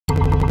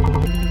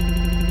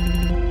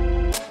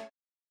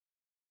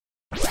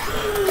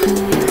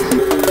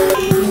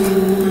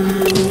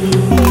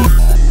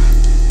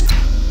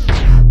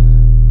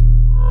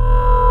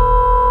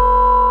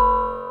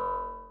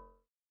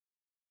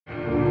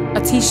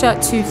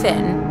t-shirt too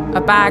thin,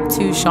 a bag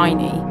too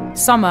shiny.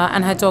 Summer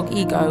and her dog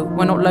Ego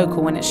were not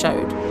local when it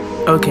showed.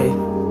 Okay,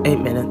 8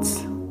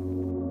 minutes.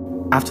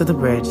 After the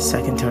bridge,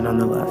 second turn on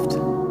the left.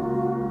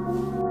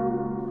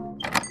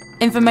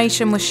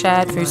 Information was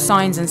shared through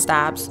signs and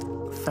stabs.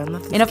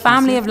 In a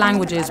family of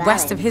languages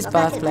west of his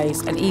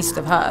birthplace and east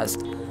of hers,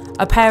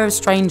 a pair of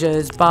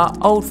strangers but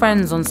old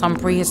friends on some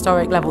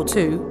prehistoric level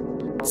too,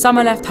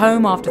 Summer left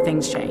home after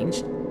things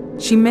changed.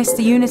 She missed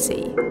the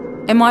unity.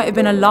 It might have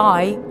been a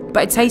lie,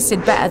 but it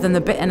tasted better than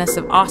the bitterness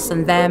of us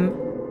and them.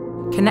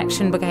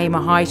 Connection became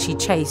a high she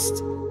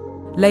chased,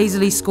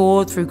 lazily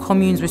scored through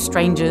communes with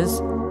strangers.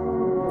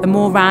 The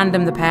more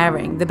random the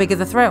pairing, the bigger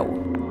the thrill.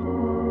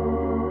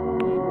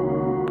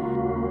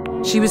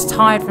 She was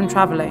tired from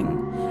travelling,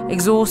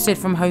 exhausted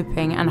from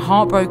hoping, and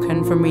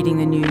heartbroken from reading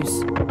the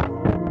news.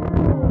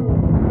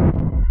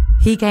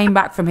 He came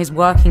back from his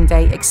working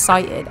day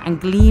excited and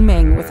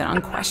gleaming with an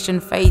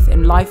unquestioned faith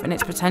in life and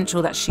its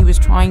potential that she was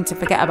trying to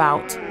forget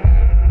about.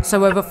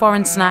 So over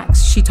foreign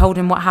snacks, she told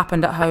him what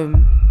happened at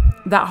home.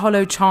 That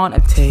hollow chant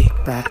of take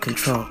back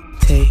control,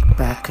 take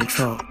back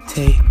control,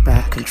 take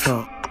back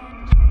control.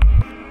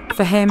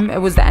 For him, it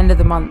was the end of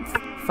the month.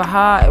 For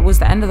her, it was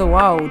the end of the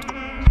world.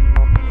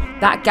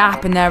 That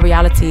gap in their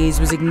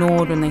realities was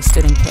ignored when they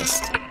stood and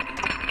kissed.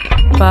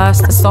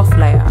 First, the soft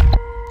layer,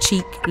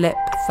 cheek, lip,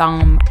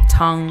 thumb,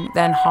 tongue,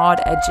 then hard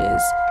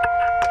edges,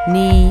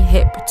 knee,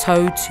 hip,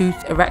 toe,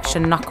 tooth,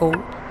 erection, knuckle.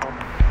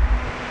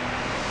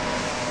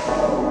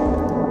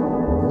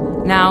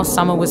 Now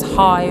Summer was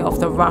high off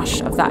the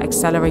rush of that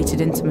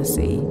accelerated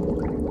intimacy.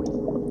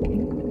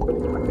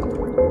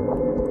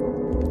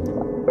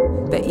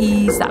 The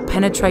ease, that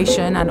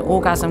penetration and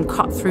orgasm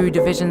cut through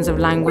divisions of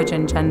language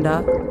and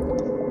gender,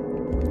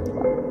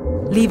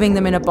 leaving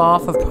them in a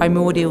bath of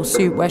primordial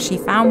soup where she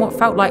found what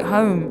felt like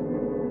home.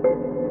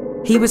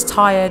 He was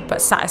tired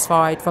but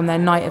satisfied from their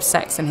night of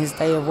sex and his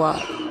day of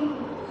work.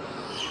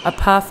 A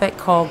perfect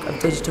cog of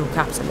digital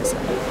capitalism,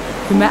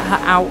 who met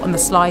her out on the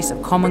slice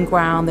of common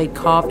ground they'd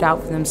carved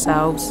out for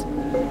themselves.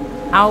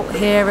 Out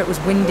here it was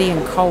windy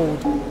and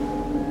cold.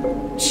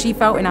 She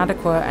felt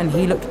inadequate and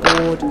he looked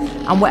bored,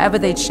 and whatever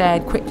they'd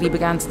shared quickly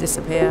began to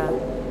disappear.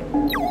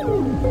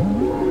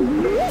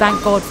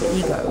 Thank God for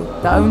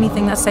Ego, the only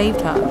thing that saved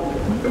her.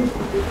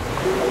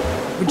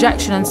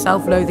 Rejection and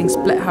self-loathing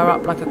split her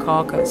up like a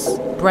carcass.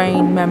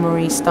 Brain,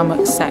 memory,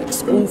 stomach,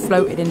 sex, all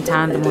floated in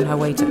tandem on her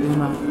way to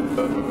Uma.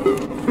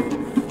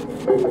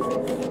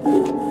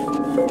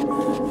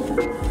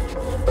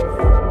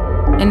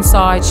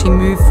 Inside, she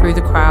moved through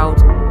the crowd,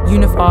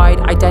 unified,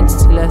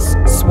 identityless,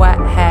 sweat,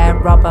 hair,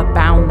 rubber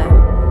bound them.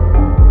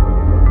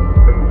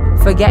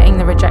 Forgetting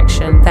the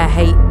rejection, their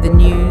hate, the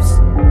news.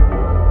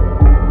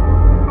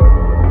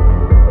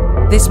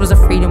 This was a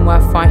freedom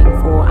worth fighting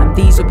for, and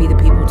these would be the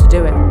people to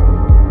do it.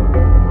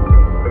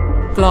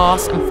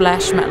 Glass and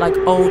flesh met like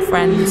old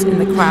friends in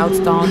the crowd's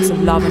dance of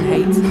love and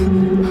hate.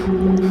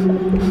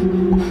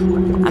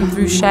 And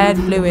through shared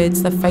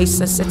fluids, the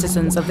faceless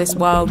citizens of this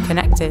world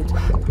connected.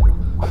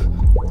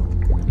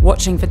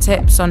 Watching for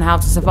tips on how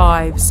to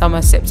survive,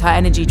 Summer sipped her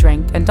energy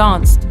drink and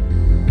danced.